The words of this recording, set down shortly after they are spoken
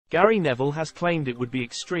Gary Neville has claimed it would be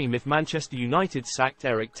extreme if Manchester United sacked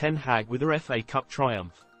Erik ten Hag with a FA Cup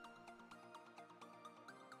triumph.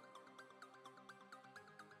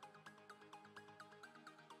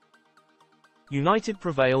 United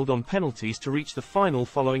prevailed on penalties to reach the final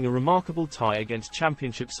following a remarkable tie against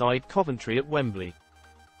Championship side Coventry at Wembley.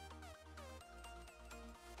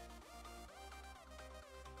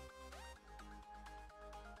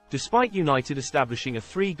 Despite United establishing a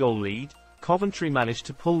 3-goal lead, Coventry managed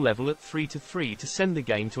to pull level at 3-3 to send the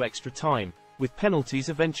game to extra time, with penalties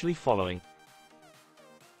eventually following.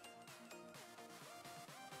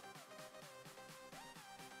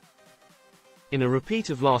 In a repeat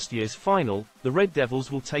of last year's final, the Red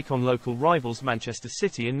Devils will take on local rivals Manchester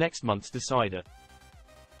City in next month's decider.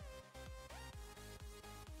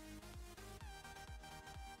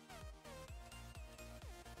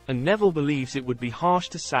 And Neville believes it would be harsh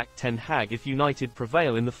to sack ten Hag if United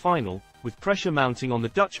prevail in the final, with pressure mounting on the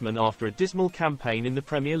Dutchman after a dismal campaign in the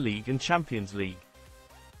Premier League and Champions League.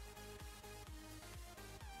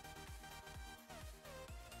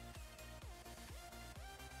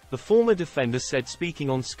 The former defender said, speaking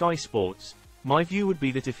on Sky Sports, "My view would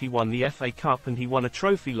be that if he won the FA Cup and he won a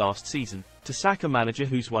trophy last season, to sack a manager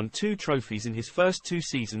who's won 2 trophies in his first 2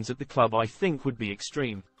 seasons at the club I think would be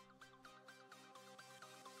extreme."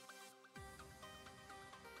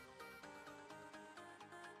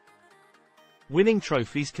 Winning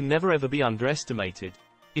trophies can never ever be underestimated.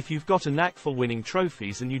 If you've got a knack for winning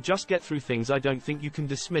trophies and you just get through things, I don't think you can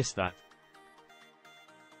dismiss that.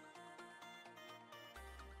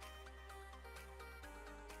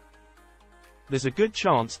 There's a good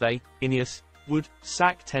chance they, Ineos, would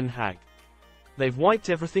sack ten Hag. They've wiped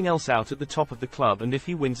everything else out at the top of the club, and if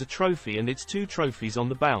he wins a trophy and it's 2 trophies on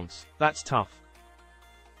the bounce, that's tough.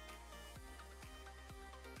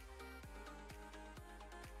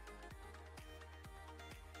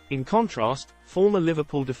 In contrast, former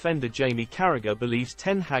Liverpool defender Jamie Carragher believes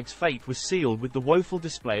ten Hag's fate was sealed with the woeful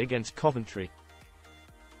display against Coventry.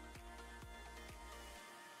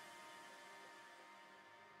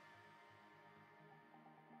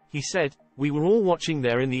 He said, "We were all watching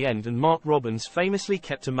there in the end, and Mark Robins famously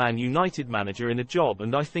kept a Man United manager in a job,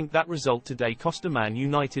 and I think that result today cost a Man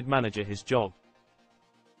United manager his job."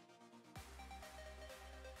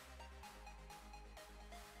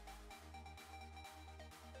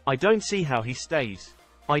 I don't see how he stays.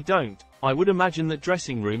 I don't. I would imagine that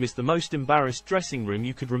dressing room is the most embarrassed dressing room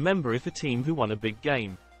you could remember if a team who won a big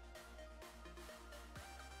game.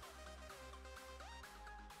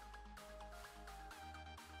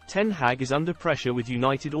 Ten Hag is under pressure, with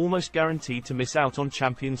United almost guaranteed to miss out on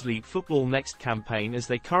Champions League football next campaign as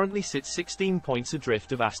they currently sit 16 points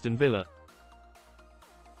adrift of Aston Villa.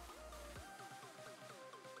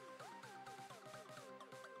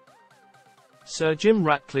 Sir Jim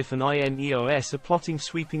Ratcliffe and Ineos are plotting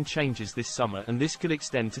sweeping changes this summer, and this could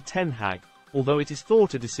extend to ten Hag, although it is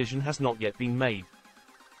thought a decision has not yet been made.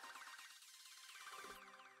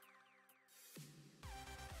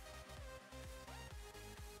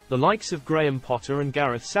 The likes of Graham Potter and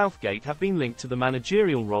Gareth Southgate have been linked to the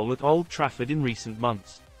managerial role at Old Trafford in recent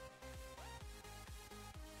months.